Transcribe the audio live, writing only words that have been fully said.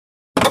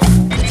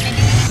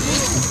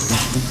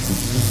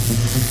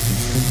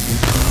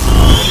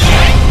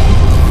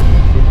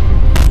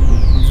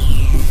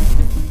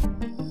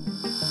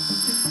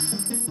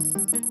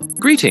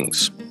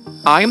Greetings.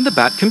 I am the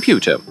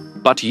Batcomputer,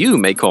 but you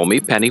may call me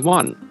Penny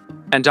One,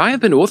 and I have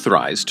been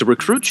authorized to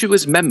recruit you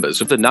as members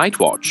of the Night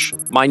Watch,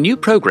 my new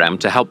program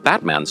to help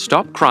Batman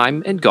stop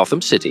crime in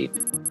Gotham City.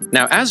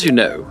 Now, as you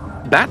know,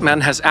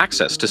 Batman has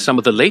access to some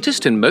of the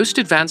latest and most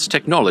advanced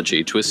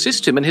technology to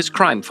assist him in his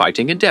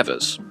crime-fighting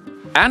endeavors.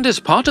 And as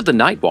part of the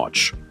Night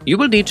Watch, you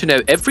will need to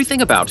know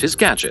everything about his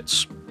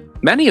gadgets.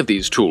 Many of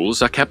these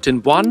tools are kept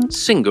in one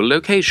single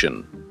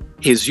location,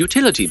 his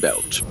utility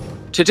belt.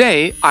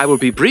 Today, I will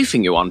be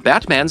briefing you on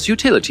Batman's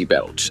utility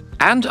belt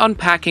and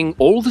unpacking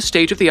all the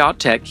state-of-the-art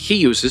tech he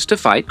uses to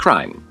fight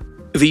crime.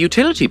 The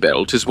utility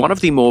belt is one of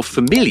the more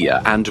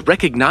familiar and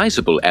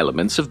recognizable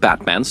elements of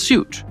Batman's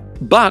suit,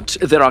 but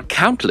there are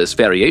countless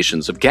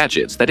variations of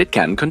gadgets that it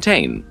can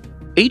contain.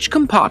 Each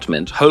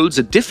compartment holds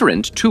a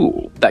different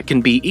tool that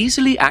can be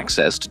easily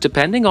accessed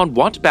depending on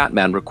what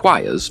Batman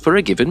requires for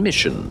a given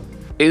mission.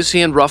 Is he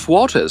in rough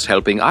waters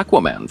helping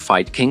Aquaman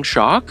fight King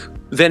Shark?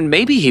 Then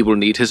maybe he will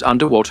need his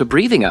underwater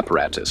breathing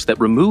apparatus that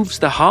removes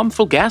the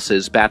harmful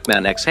gases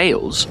Batman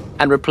exhales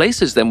and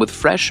replaces them with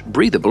fresh,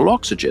 breathable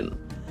oxygen.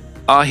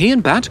 Are he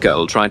and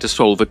Batgirl trying to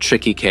solve a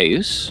tricky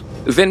case?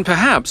 Then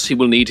perhaps he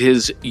will need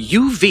his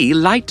UV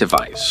light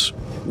device.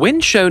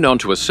 When shown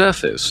onto a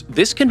surface,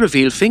 this can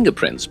reveal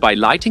fingerprints by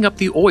lighting up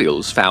the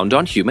oils found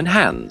on human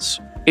hands.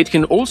 It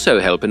can also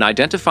help in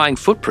identifying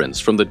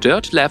footprints from the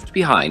dirt left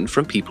behind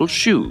from people's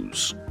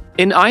shoes.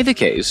 In either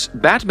case,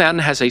 Batman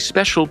has a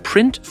special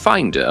print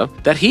finder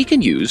that he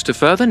can use to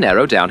further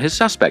narrow down his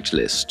suspect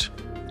list.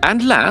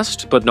 And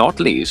last but not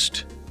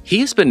least, he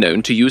has been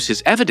known to use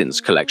his evidence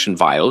collection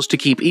vials to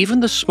keep even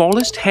the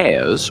smallest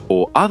hairs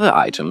or other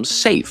items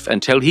safe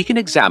until he can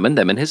examine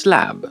them in his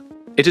lab.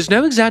 It is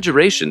no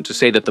exaggeration to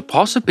say that the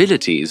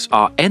possibilities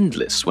are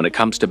endless when it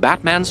comes to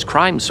Batman's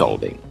crime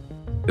solving.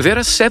 There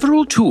are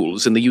several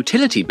tools in the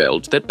utility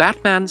belt that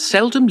Batman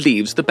seldom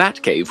leaves the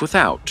Batcave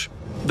without.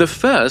 The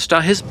first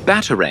are his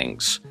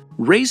batarangs,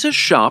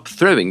 razor-sharp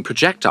throwing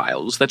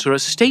projectiles that are a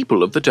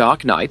staple of the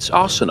Dark Knight's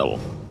arsenal.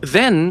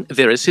 Then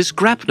there is his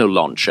grapnel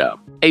launcher,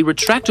 a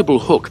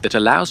retractable hook that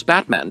allows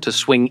Batman to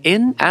swing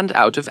in and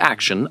out of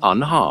action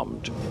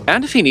unharmed.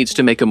 And if he needs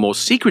to make a more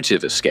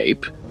secretive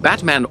escape,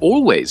 Batman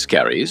always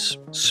carries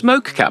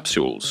smoke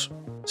capsules.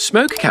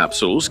 Smoke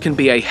capsules can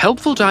be a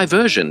helpful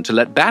diversion to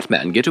let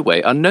Batman get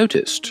away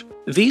unnoticed.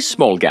 These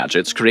small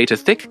gadgets create a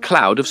thick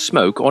cloud of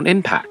smoke on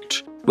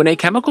impact, when a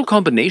chemical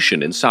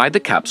combination inside the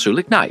capsule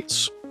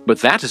ignites. But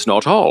that is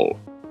not all.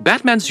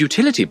 Batman's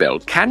utility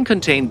belt can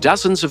contain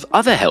dozens of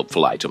other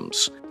helpful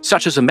items,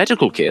 such as a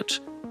medical kit,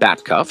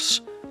 bat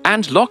cuffs,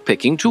 and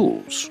lockpicking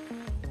tools.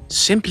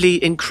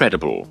 Simply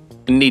incredible.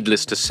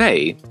 Needless to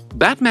say,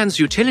 Batman's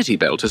utility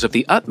belt is of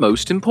the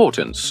utmost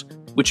importance,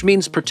 which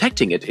means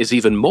protecting it is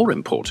even more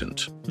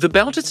important. The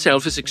belt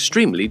itself is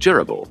extremely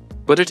durable,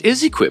 but it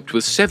is equipped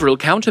with several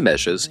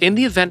countermeasures in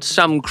the event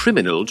some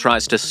criminal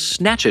tries to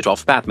snatch it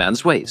off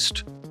Batman's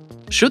waist.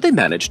 Should they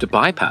manage to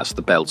bypass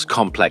the belt's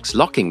complex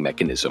locking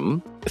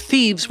mechanism,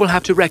 thieves will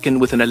have to reckon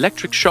with an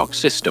electric shock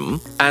system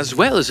as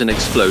well as an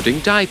exploding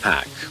dye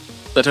pack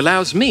that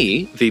allows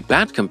me, the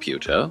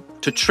Batcomputer,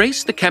 to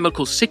trace the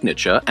chemical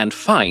signature and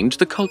find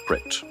the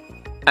culprit.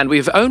 And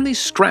we've only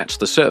scratched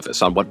the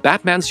surface on what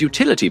Batman's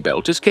utility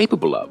belt is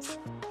capable of.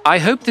 I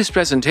hope this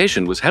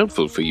presentation was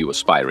helpful for you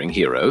aspiring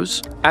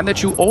heroes, and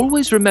that you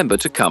always remember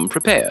to come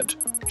prepared,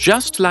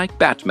 just like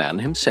Batman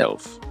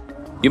himself.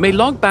 You may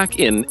log back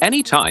in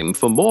any time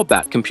for more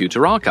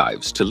Batcomputer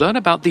archives to learn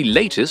about the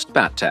latest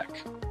Bat tech.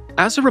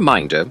 As a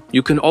reminder,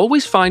 you can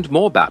always find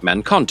more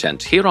Batman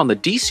content here on the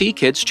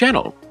DCKids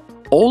channel.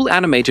 All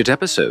animated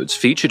episodes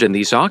featured in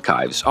these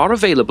archives are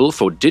available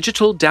for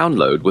digital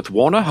download with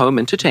Warner Home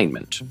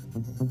Entertainment.